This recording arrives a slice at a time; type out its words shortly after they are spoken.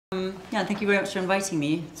Yeah, thank you very much for inviting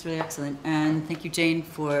me. It's really excellent. And thank you, Jane,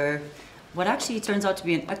 for what actually turns out to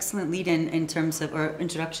be an excellent lead-in in terms of, or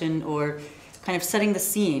introduction, or kind of setting the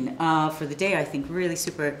scene for the day, I think. Really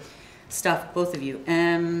super stuff, both of you.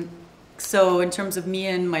 So in terms of me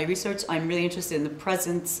and my research, I'm really interested in the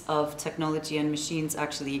presence of technology and machines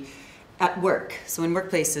actually at work, so in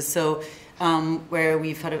workplaces. So where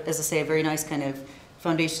we've had, as I say, a very nice kind of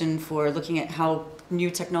foundation for looking at how new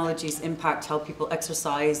technologies impact how people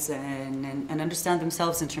exercise and understand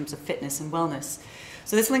themselves in terms of fitness and wellness.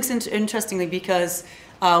 So this links interestingly because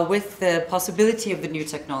with the possibility of the new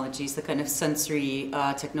technologies, the kind of sensory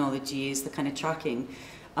technologies, the kind of tracking,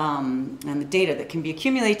 and the data that can be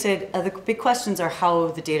accumulated, the big questions are how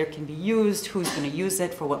the data can be used, who's going to use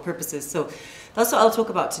it, for what purposes. So that's what I'll talk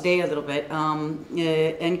about today a little bit,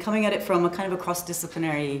 and coming at it from a kind of a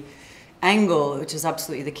cross-disciplinary angle, which is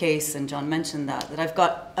absolutely the case, and John mentioned that I've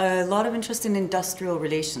got a lot of interest in industrial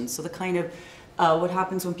relations, so the kind of what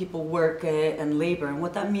happens when people work and labor, and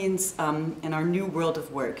what that means in our new world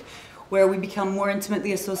of work, where we become more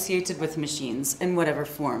intimately associated with machines in whatever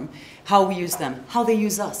form, how we use them, how they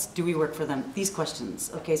use us, do we work for them, these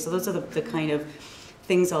questions. Okay, so those are the kind of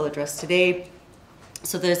things I'll address today.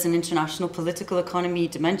 So there's an international political economy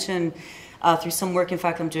dimension through some work, in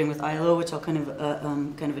fact, I'm doing with ILO, which I'll kind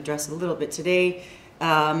of address a little bit today,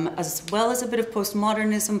 as well as a bit of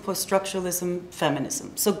postmodernism, post-structuralism,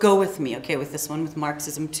 feminism. So go with me, okay, with this one, with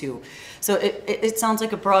Marxism too. So it sounds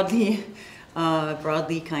like a broadly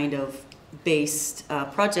kind of based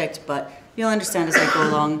project, but you'll understand as I go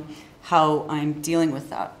along how I'm dealing with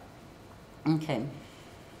that. Okay.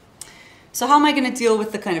 So how am I going to deal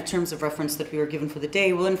with the kind of terms of reference that we were given for the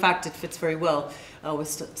day? Well, in fact, it fits very well with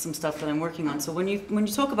some stuff that I'm working on. So when you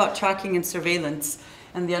talk about tracking and surveillance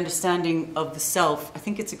and the understanding of the self, I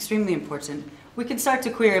think it's extremely important. We can start to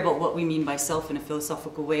query about what we mean by self in a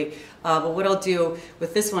philosophical way. But what I'll do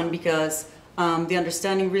with this one, because the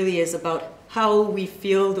understanding really is about how we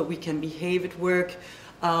feel that we can behave at work,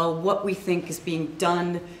 what we think is being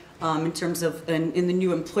done in terms of in the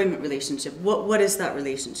new employment relationship. What is that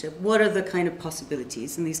relationship? What are the kind of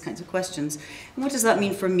possibilities and these kinds of questions? And what does that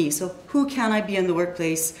mean for me? So who can I be in the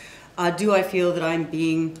workplace? Do I feel that I'm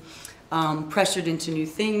being pressured into new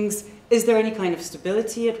things? Is there any kind of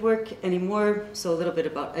stability at work anymore? So a little bit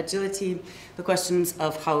about agility, the questions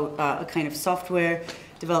of how a kind of software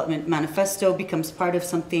development manifesto becomes part of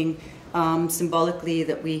something symbolically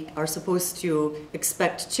that we are supposed to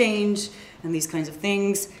expect change and these kinds of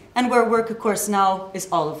things. And where work, of course, now is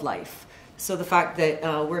all of life. So the fact that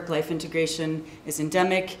work-life integration is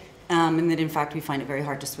endemic, and that in fact we find it very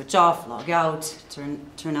hard to switch off, log out,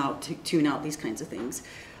 tune out, these kinds of things.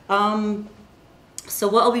 So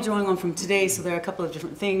what I'll be drawing on from today, so there are a couple of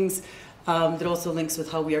different things that also links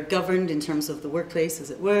with how we are governed in terms of the workplace, as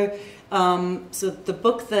it were. So the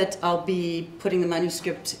book that I'll be putting the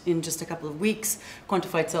manuscript in just a couple of weeks,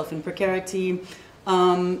 Quantified Self in Precarity,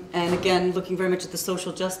 and again, looking very much at the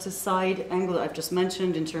social justice side angle that I've just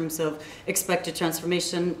mentioned in terms of expected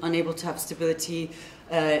transformation, unable to have stability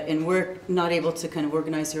in work, not able to kind of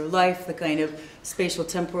organize your life, the kind of spatial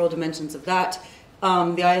temporal dimensions of that.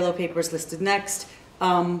 The ILO paper is listed next.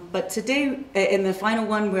 But today, in the final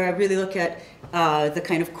one, where I really look at the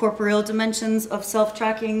kind of corporeal dimensions of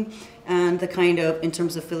self-tracking and the kind of, in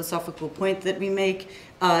terms of philosophical point that we make,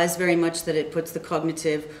 is very much that it puts the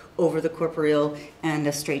cognitive over the corporeal and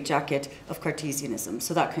a straitjacket of Cartesianism,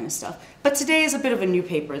 so that kind of stuff. But today is a bit of a new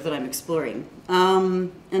paper that I'm exploring.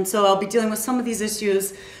 And so I'll be dealing with some of these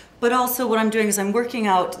issues, but also what I'm doing is I'm working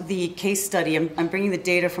out the case study. I'm bringing the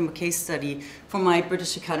data from a case study from my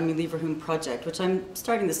British Academy Leverhulme project, which I'm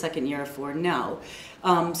starting the second year for now.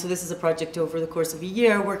 So this is a project over the course of a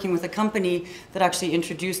year working with a company that actually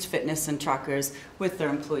introduced fitness and trackers with their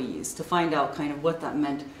employees to find out kind of what that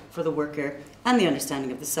meant for the worker and the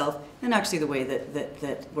understanding of the self and actually the way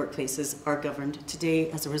that workplaces are governed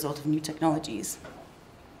today as a result of new technologies.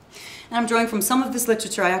 And I'm drawing from some of this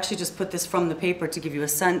literature. I actually just put this from the paper to give you a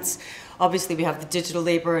sense. Obviously, we have the digital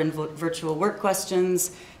labor and virtual work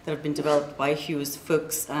questions that have been developed by Hughes,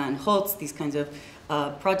 Fuchs, and Holtz, these kinds of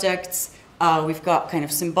projects. We've got kind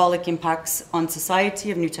of symbolic impacts on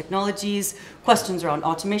society of new technologies, questions around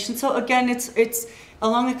automation. So again, it's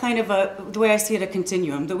along a kind of the way I see it, a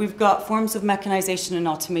continuum, that we've got forms of mechanization and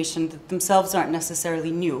automation that themselves aren't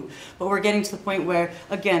necessarily new. But we're getting to the point where,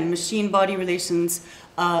 again, machine-body relations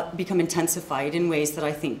become intensified in ways that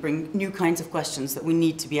I think bring new kinds of questions that we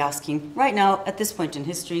need to be asking right now at this point in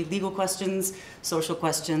history, legal questions, social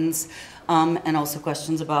questions, and also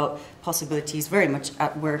questions about possibilities very much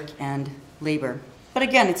at work and labor. But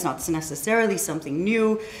again, it's not necessarily something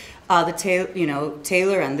new.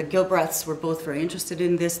 Taylor and the Gilbreths were both very interested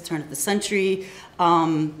in this turn of the century.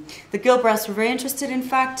 The Gilbreths were very interested, in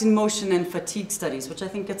fact, in motion and fatigue studies, which I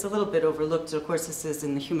think gets a little bit overlooked. Of course, this is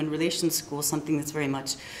in the human relations school, something that's very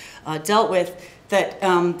much dealt with, that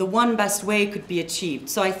the one best way could be achieved.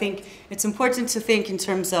 So I think it's important to think in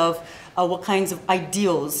terms of what kinds of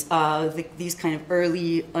ideals, these kind of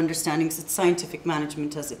early understandings of scientific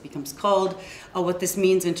management, as it becomes called, what this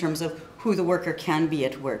means in terms of who the worker can be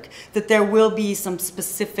at work, that there will be some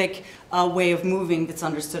specific way of moving that's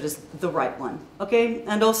understood as the right one, okay?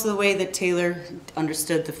 And also the way that Taylor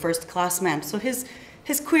understood the first class man. So his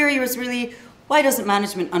query was really, why doesn't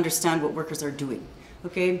management understand what workers are doing?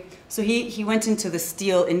 Okay, so he went into the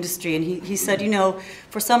steel industry and he said, you know,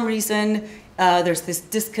 for some reason, there's this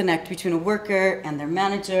disconnect between a worker and their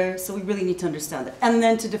manager, so we really need to understand that. And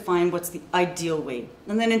then to define what's the ideal way.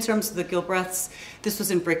 And then in terms of the Gilbreths, this was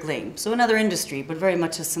in bricklaying, so another industry, but very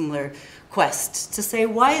much a similar quest to say,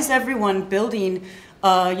 why is everyone building,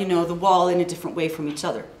 the wall in a different way from each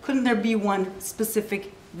other? Couldn't there be one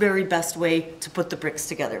specific, very best way to put the bricks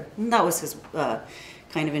together? And that was his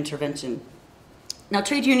kind of intervention. Now,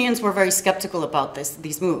 trade unions were very skeptical about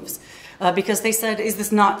these moves because they said, is this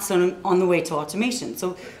not on the way to automation?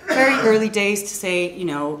 So very early days to say,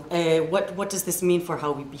 what does this mean for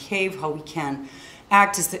how we behave, how we can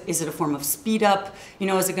act? Is it a form of speed up?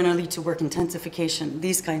 Is it going to lead to work intensification?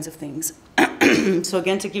 These kinds of things. So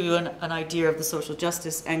again, to give you an idea of the social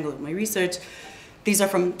justice angle of my research, these are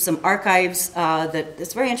from some archives that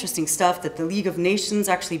it's very interesting stuff that the League of Nations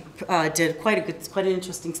actually did quite an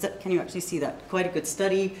interesting study. Can you actually see that? Quite a good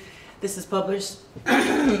study. This is published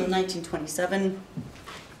in 1927.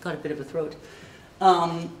 Got a bit of a throat.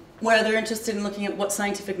 Where they're interested in looking at what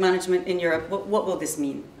scientific management in Europe, what will this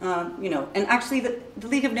mean? And actually the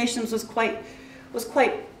League of Nations was quite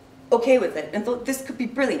okay with it and thought this could be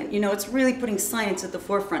brilliant. It's really putting science at the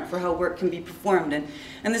forefront for how work can be performed,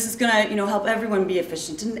 and this is going to help everyone be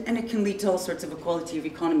efficient, and it can lead to all sorts of equality of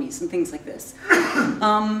economies and things like this.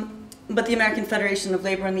 But the American Federation of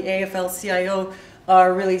Labor and the AFL-CIO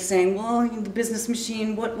are really saying, well, the business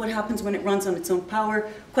machine, what happens when it runs on its own power?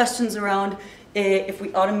 Questions around if we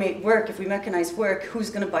automate work, if we mechanize work, who's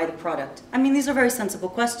going to buy the product? I mean, these are very sensible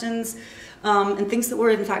questions. And things that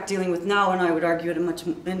we're in fact dealing with now, and I would argue at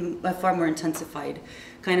a far more intensified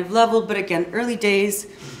kind of level, but again, early days.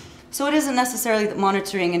 So it isn't necessarily that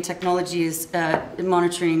monitoring and technology is,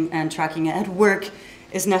 monitoring and tracking at work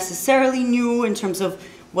is necessarily new in terms of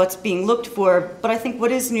what's being looked for, but I think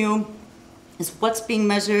what is new is what's being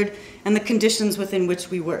measured and the conditions within which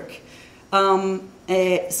we work.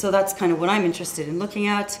 So that's kind of what I'm interested in looking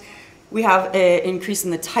at. We have an increase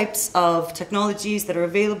in the types of technologies that are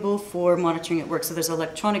available for monitoring at work. So there's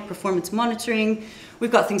electronic performance monitoring.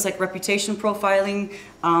 We've got things like reputation profiling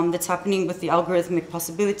that's happening with the algorithmic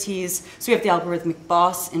possibilities. So we have the algorithmic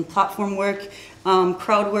boss in platform work,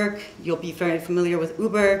 crowd work. You'll be very familiar with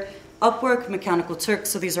Uber, Upwork, Mechanical Turk.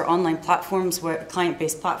 So these are online platforms,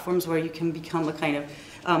 client-based platforms where you can become a kind of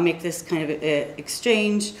make this kind of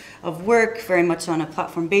exchange of work very much on a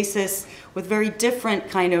platform basis with very different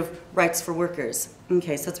kind of rights for workers.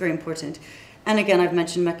 Okay, so that's very important. And again, I've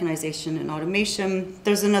mentioned mechanization and automation.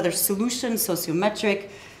 There's another solution, sociometric,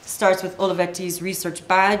 starts with Olivetti's research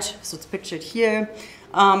badge, so it's pictured here.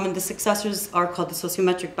 And the successors are called the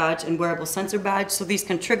sociometric badge and wearable sensor badge. So these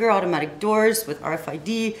can trigger automatic doors with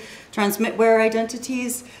RFID, transmit wearer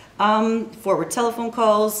identities, forward telephone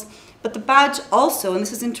calls. But the badge also, and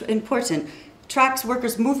this is important, tracks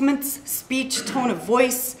workers' movements, speech, tone of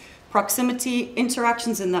voice, proximity,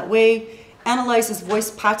 interactions in that way, analyzes voice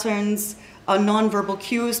patterns, nonverbal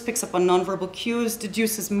cues, picks up on nonverbal cues,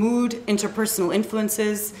 deduces mood, interpersonal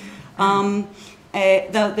influences.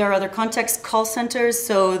 There are other contexts, call centers,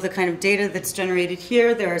 so the kind of data that's generated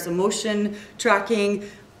here, there's emotion tracking.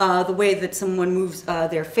 The way that someone moves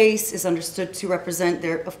their face is understood to represent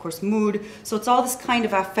their, of course, mood. So it's all this kind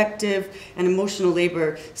of affective and emotional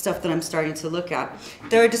labor stuff that I'm starting to look at.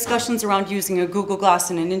 There are discussions around using a Google Glass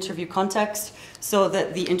in an interview context so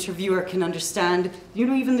that the interviewer can understand,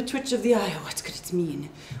 even the twitch of the eye. Oh, what could it mean?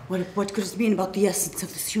 What could it mean about the essence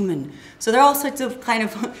of this human? So there are all sorts of kind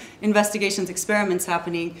of investigations, experiments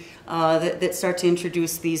happening that start to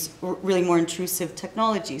introduce these really more intrusive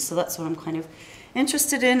technologies. So that's what I'm kind of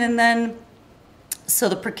interested in. And then, so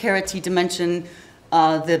the precarity dimension,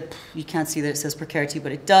 you can't see that it says precarity,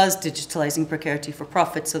 but it does, digitalizing precarity for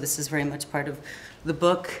profit. So this is very much part of the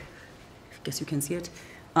book. I guess you can see it.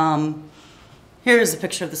 Here is a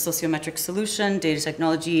picture of the sociometric solution, data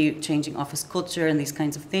technology, changing office culture, and these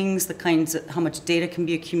kinds of things, how much data can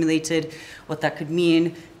be accumulated, what that could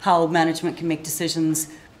mean, how management can make decisions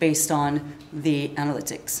based on the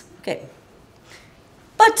analytics. Okay.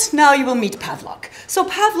 But now you will meet Pavlok. So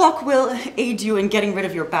Pavlok will aid you in getting rid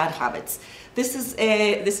of your bad habits. This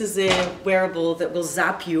is a wearable that will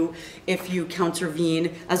zap you if you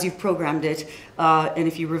countervene as you've programmed it, and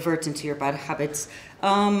if you revert into your bad habits.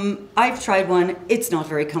 I've tried one. It's not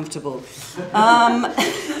very comfortable.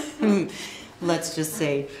 Let's just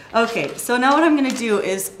say. Okay, so now what I'm going to do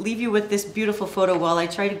is leave you with this beautiful photo while I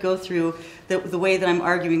try to go through the way that I'm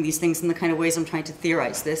arguing these things and the kind of ways I'm trying to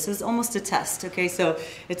theorize this. It's almost a test, okay? So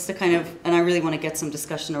it's the kind of, and I really want to get some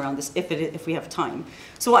discussion around this if we have time.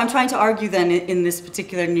 So what I'm trying to argue then in this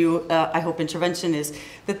particular new, I hope, intervention is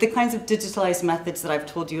that the kinds of digitalized methods that I've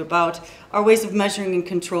told you about are ways of measuring and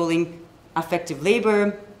controlling affective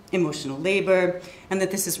labor, emotional labor, and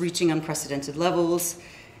that this is reaching unprecedented levels.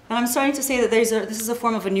 And I'm starting to say that this is a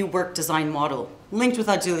form of a new work design model linked with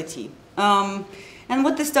agility. And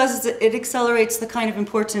what this does is it accelerates the kind of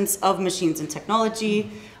importance of machines and technology.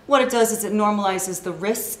 What it does is it normalizes the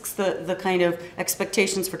risks, the kind of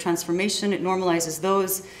expectations for transformation. It normalizes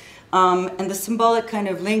those. And the symbolic kind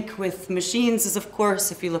of link with machines is, of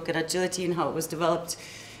course, if you look at agility and how it was developed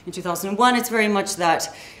in 2001, it's very much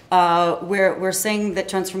that we're saying that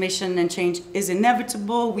transformation and change is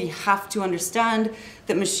inevitable. We have to understand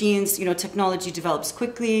that machines, technology develops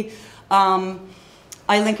quickly.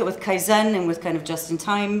 I link it with Kaizen and with kind of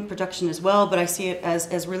just-in-time production as well, but I see it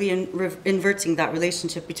as really inverting that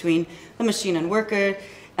relationship between the machine and worker,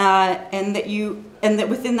 and that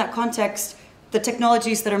within that context, the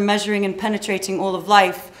technologies that are measuring and penetrating all of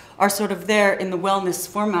life are sort of there in the wellness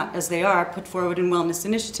format as they are put forward in wellness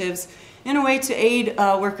initiatives in a way to aid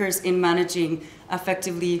workers in managing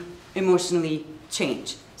effectively, emotionally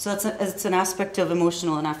change. So it's an aspect of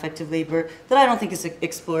emotional and affective labor that I don't think is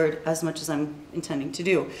explored as much as I'm intending to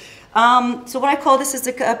do. So what I call this is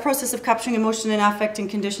a process of capturing emotion and affect in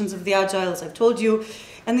conditions of the agile, as I've told you.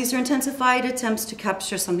 And these are intensified attempts to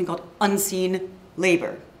capture something called unseen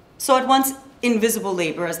labor. So at once, invisible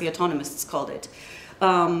labor, as the autonomists called it.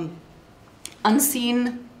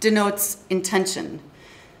 Unseen denotes intention.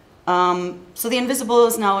 So the invisible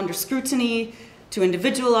is now under scrutiny to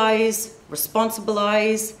individualize,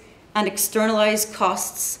 responsibilize, and externalize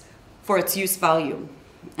costs for its use value,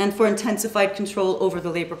 and for intensified control over the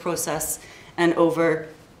labor process and over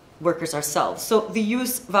workers ourselves. So the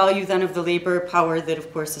use value then of the labor power that,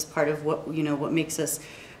 of course, is part of what makes us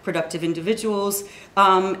productive individuals,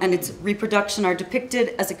 and its reproduction are depicted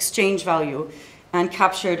as exchange value and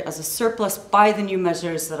captured as a surplus by the new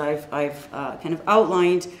measures that I've kind of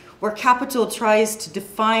outlined, where capital tries to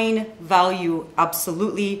define value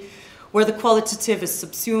absolutely, where the qualitative is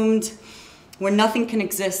subsumed, where nothing can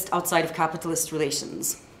exist outside of capitalist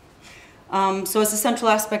relations. So as a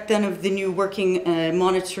central aspect then of the new working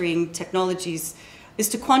monitoring technologies is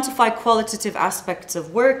to quantify qualitative aspects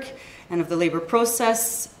of work and of the labor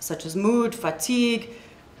process, such as mood, fatigue,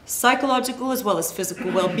 psychological as well as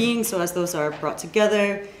physical well-being, so as those are brought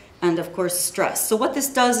together, and of course stress. So what this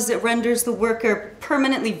does is it renders the worker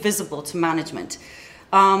permanently visible to management.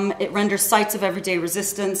 It renders sites of everyday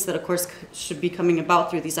resistance that of course should be coming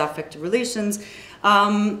about through these affective relations,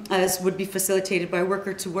 as would be facilitated by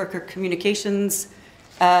worker-to-worker communications,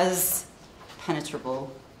 as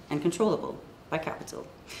penetrable and controllable by capital.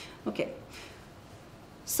 Okay,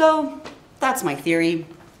 so that's my theory.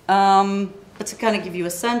 But to kind of give you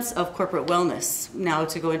a sense of corporate wellness, now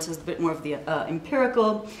to go into a bit more of the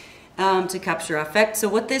empirical, to capture affect. So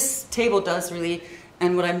what this table does really,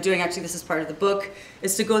 and what I'm doing, actually this is part of the book,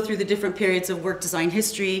 is to go through the different periods of work design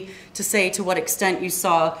history to say to what extent you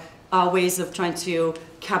saw ways of trying to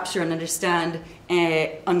capture and understand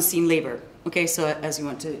unseen labor. Okay, so as you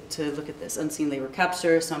want to look at this, unseen labor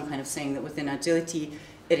capture, so I'm kind of saying that within agility,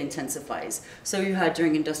 it intensifies. So you had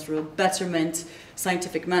during industrial betterment,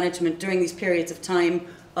 scientific management, during these periods of time,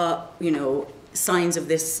 signs of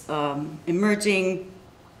this emerging,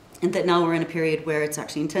 and that now we're in a period where it's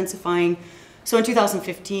actually intensifying. So in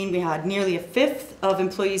 2015, we had nearly a fifth of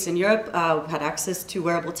employees in Europe who had access to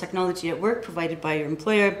wearable technology at work provided by your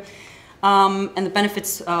employer. And the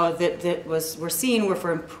benefits that were seen were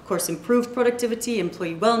for, of course, improved productivity,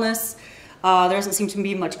 employee wellness. There doesn't seem to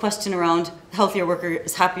be much question around healthier worker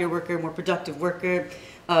is happier worker, more productive worker.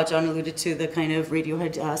 John alluded to the kind of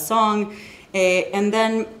Radiohead song. And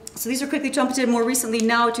then, so these are quickly jumped in more recently.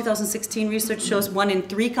 Now, 2016 research shows 1 in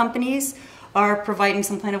 3 companies are providing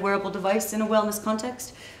some kind of wearable device in a wellness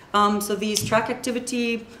context. So these track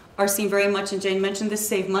activity, are seen very much, and Jane mentioned this,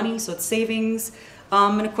 save money, so it's savings,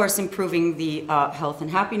 and of course improving the health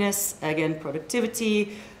and happiness, again,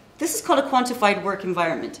 productivity. This is called a quantified work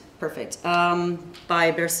environment, perfect,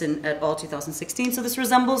 by Berson et al. 2016. So this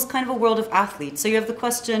resembles kind of a world of athletes. So you have the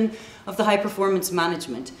question of the high performance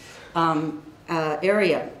management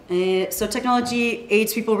area. So technology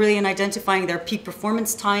aids people really in identifying their peak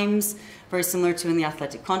performance times, very similar to in the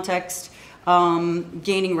athletic context,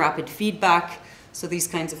 gaining rapid feedback, so these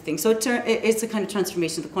kinds of things. So it's a kind of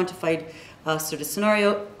transformation, the quantified sort of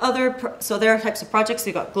scenario. So there are types of projects.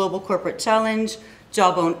 You've got Global Corporate Challenge,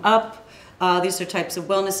 Job Own Up. These are types of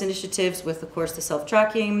wellness initiatives with, of course, the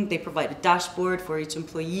self-tracking. They provide a dashboard for each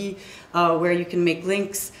employee where you can make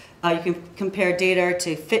links. You can compare data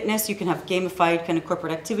to fitness. You can have gamified kind of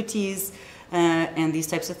corporate activities and these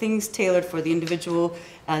types of things tailored for the individual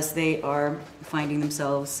as they are finding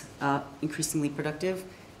themselves increasingly productive,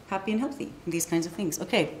 happy and healthy, these kinds of things.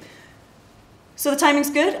 Okay. So the timing's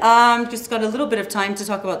good. Just got a little bit of time to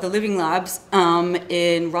talk about the Living Labs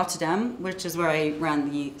in Rotterdam, which is where I ran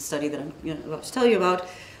the study that I'm about to tell you about.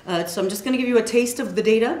 So I'm just going to give you a taste of the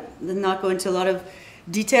data, and not go into a lot of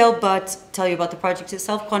detail, but tell you about the project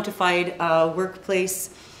itself, quantified workplace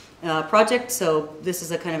project. So this is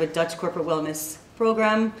a kind of a Dutch corporate wellness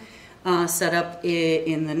program set up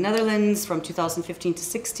in the Netherlands from 2015 to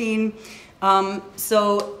 16.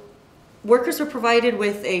 So workers were provided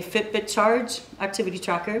with a Fitbit charge activity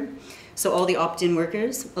tracker. So all the opt-in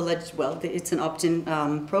workers, it's an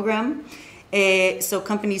opt-in program. So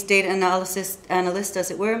companies' data analyst,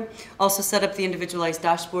 as it were, also set up the individualized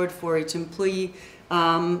dashboard for each employee.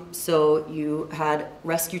 So you had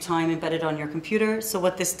rescue time embedded on your computer. So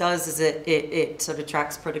what this does is it sort of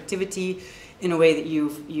tracks productivity in a way that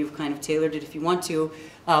you've kind of tailored it if you want to,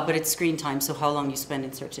 but it's screen time, so how long you spend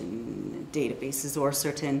in certain databases or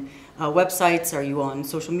certain websites. Are you on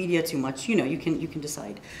social media too much? You can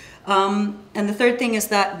decide. And the third thing is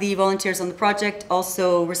that the volunteers on the project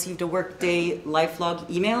also received a Workday LifeLog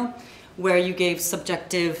email where you gave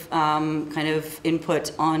subjective kind of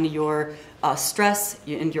input on your stress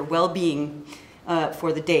and your well-being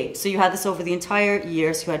for the day. So you had this over the entire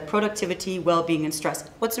year. So you had productivity, well-being, and stress.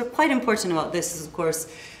 What's quite important about this is, of course,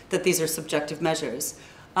 that these are subjective measures.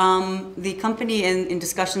 The company, in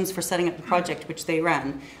discussions for setting up the project, which they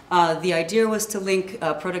ran, the idea was to link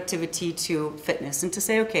productivity to fitness and to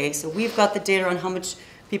say, okay, so we've got the data on how much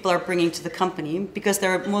people are bringing to the company because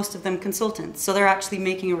they're most of them consultants. So they're actually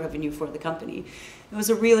making a revenue for the company. It was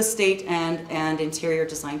a real estate and interior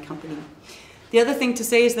design company. The other thing to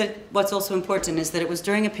say is that what's also important is that it was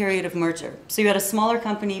during a period of merger. So you had a smaller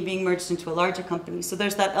company being merged into a larger company. So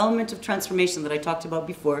there's that element of transformation that I talked about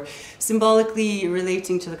before, symbolically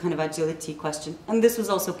relating to the kind of agility question. And this was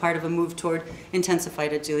also part of a move toward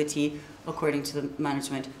intensified agility, according to the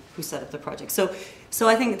management who set up the project. So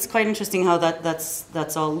I think it's quite interesting how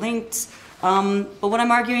that's all linked. But what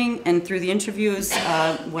I'm arguing, and through the interviews,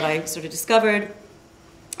 what I sort of discovered,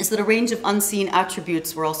 is that a range of unseen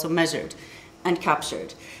attributes were also measured and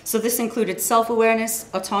captured. So this included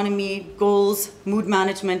self-awareness, autonomy, goals, mood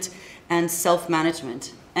management, and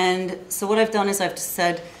self-management. And so what I've done is I've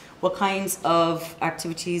said what kinds of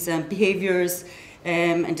activities and behaviors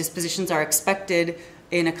and dispositions are expected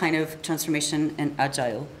in a kind of transformation and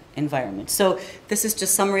agile environment. So this is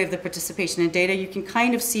just summary of the participation in data. You can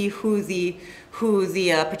kind of see who the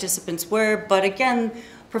participants were, but again,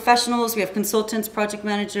 professionals, we have consultants, project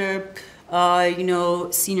manager,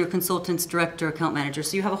 senior consultants, director, account manager.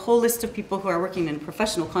 So you have a whole list of people who are working in a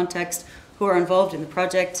professional context who are involved in the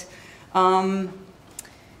project.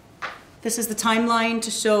 This is the timeline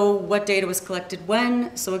to show what data was collected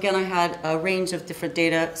when. So again, I had a range of different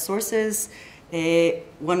data sources.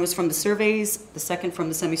 One was from the surveys, the second from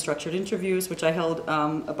the semi-structured interviews, which I held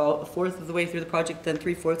about a fourth of the way through the project, then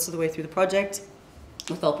 3/4 of the way through the project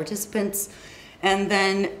with all participants. And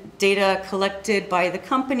then data collected by the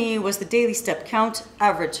company was the daily step count,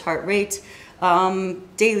 average heart rate,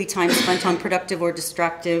 daily time spent on productive or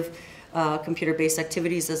distractive computer-based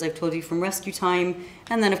activities, as I've told you, from rescue time,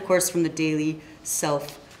 and then of course from the daily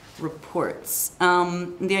self-reports.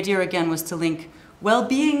 The idea again was to link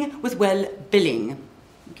well-being with well-billing.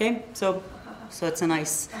 Okay, so it's a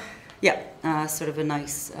nice, sort of a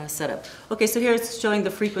nice setup. Okay, so here's showing the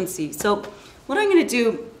frequency. So what I'm going to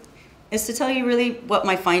do is to tell you really what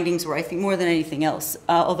my findings were, I think, more than anything else.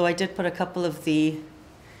 Although I did put a couple of in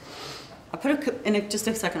just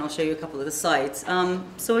a second I'll show you a couple of the slides.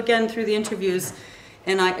 So again, through the interviews,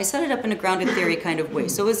 and I set it up in a grounded theory kind of way,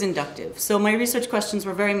 so it was inductive. So my research questions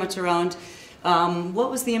were very much around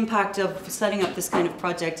what was the impact of setting up this kind of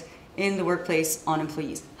project in the workplace on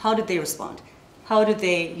employees? How did they respond? How did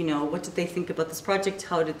they, what did they think about this project?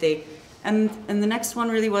 How did they, and the next one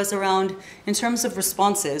really was around, in terms of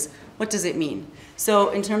responses, what does it mean? So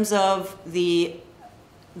in terms of the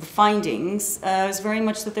findings, it was very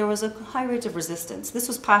much that there was a high rate of resistance. This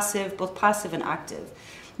was passive, both passive and active.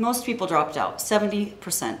 Most people dropped out,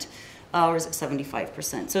 70%, or is it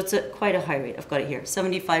 75%? So it's quite a high rate. I've got it here.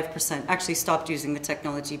 75% actually stopped using the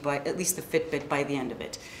technology by at least the Fitbit by the end of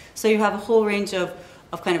it. So you have a whole range of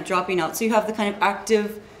kind of dropping out. So you have the kind of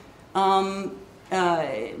active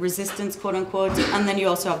resistance, quote unquote, and then you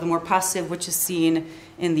also have the more passive, which is seen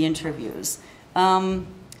in the interviews.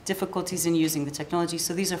 Difficulties in using the technology.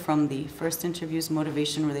 So these are from the first interviews: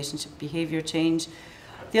 motivation, relationship, behavior change.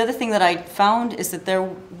 The other thing that I found is that there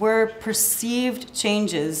were perceived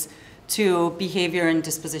changes to behavior and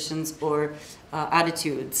dispositions or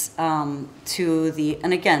attitudes to the,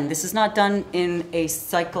 and again, this is not done in a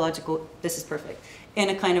psychological, this is perfect, in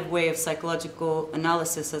a kind of way of psychological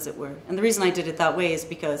analysis, as it were. And the reason I did it that way is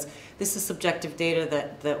because this is subjective data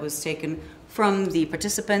that was taken from the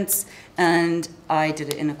participants, and I did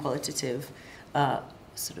it in a qualitative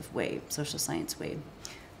sort of way, social science way.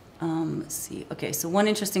 Let's see. Okay, so one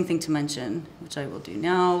interesting thing to mention, which I will do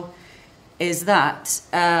now, is that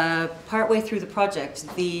partway through the project,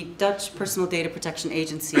 the Dutch Personal Data Protection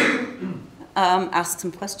Agency asked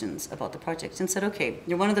some questions about the project and said, okay,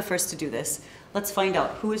 you're one of the first to do this. Let's find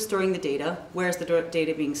out who is storing the data, where is the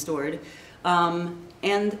data being stored,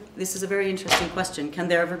 and this is a very interesting question. Can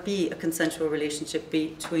there ever be a consensual relationship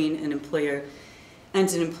between an employer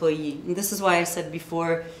and an employee? And this is why I said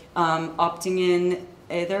before, opting in,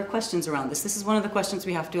 there are questions around this. This is one of the questions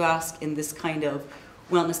we have to ask in this kind of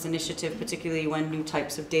wellness initiative, particularly when new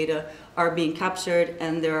types of data are being captured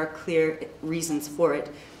and there are clear reasons for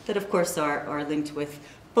it that of course are linked with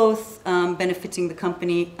both benefiting the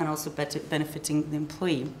company and also benefiting the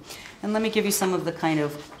employee. And let me give you some of the kind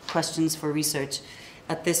of questions for research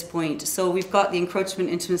at this point. So we've got the encroachment,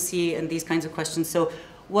 intimacy, and these kinds of questions. So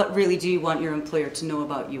what really do you want your employer to know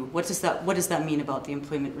about you? What does that mean about the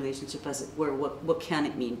employment relationship, as it were? What can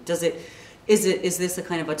it mean? Is this a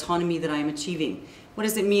kind of autonomy that I am achieving? What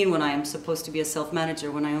does it mean when I am supposed to be a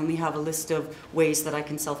self-manager, when I only have a list of ways that I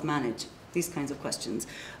can self-manage? These kinds of questions.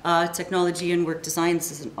 Technology and work design,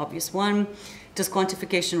 this is an obvious one. Does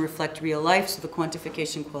quantification reflect real life? So the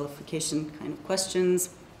quantification, qualification kind of questions.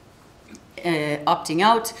 Opting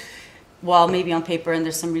out, while maybe on paper, and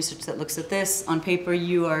there's some research that looks at this, on paper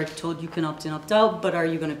you are told you can opt in, opt out, but are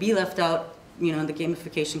you going to be left out, in the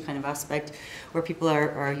gamification kind of aspect, where people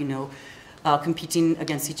are competing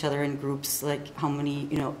against each other in groups, like how many,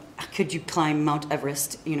 could you climb Mount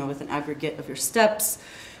Everest, with an aggregate of your steps.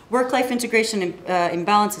 Work-life integration and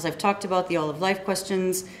imbalance, as I've talked about, the all-of-life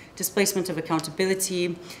questions, displacement of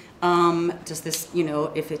accountability, does this,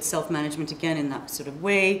 if it's self-management again in that sort of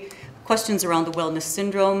way, questions around the wellness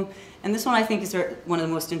syndrome, and this one I think is one of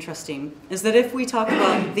the most interesting, is that if we talk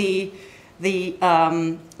about the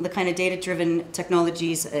kind of data-driven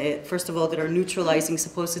technologies, first of all, that are neutralizing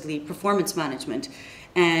supposedly performance management,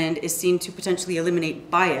 and is seen to potentially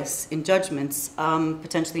eliminate bias in judgments,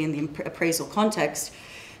 potentially in the appraisal context,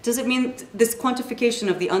 does it mean this quantification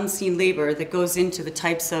of the unseen labor that goes into the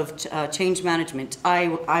types of change management?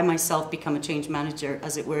 I myself become a change manager,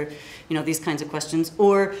 as it were, these kinds of questions.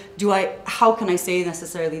 Or how can I say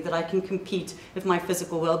necessarily that I can compete if my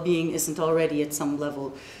physical well-being isn't already at some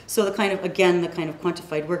level? So the kind of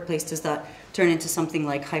quantified workplace, does that turn into something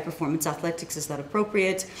like high-performance athletics? Is that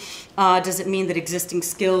appropriate? Does it mean that existing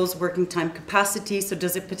skills, working time capacity, so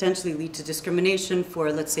does it potentially lead to discrimination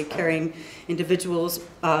for, let's say, caring individuals,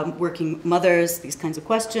 working mothers, these kinds of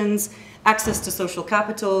questions? Access to social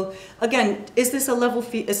capital. Again, is this a level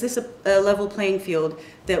playing field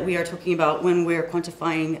that we are talking about when we're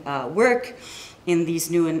quantifying work in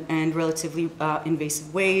these new and relatively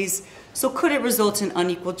invasive ways? So could it result in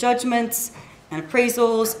unequal judgments and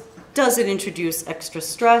appraisals? Does it introduce extra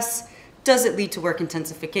stress? Does it lead to work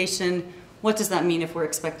intensification? What does that mean if we're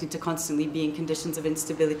expected to constantly be in conditions of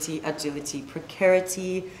instability, agility,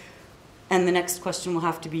 precarity? And the next question will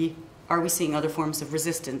have to be, are we seeing other forms of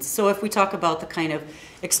resistance? So if we talk about the kind of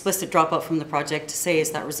explicit dropout from the project, say,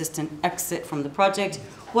 is that resistant exit from the project?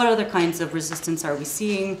 What other kinds of resistance are we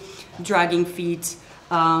seeing? Dragging feet,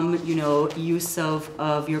 use of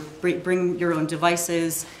bring your own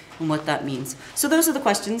devices, and what that means. So those are the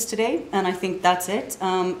questions today, and I think that's it.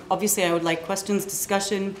 Obviously, I would like questions,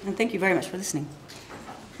 discussion, and thank you very much for listening.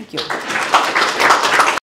 Thank you.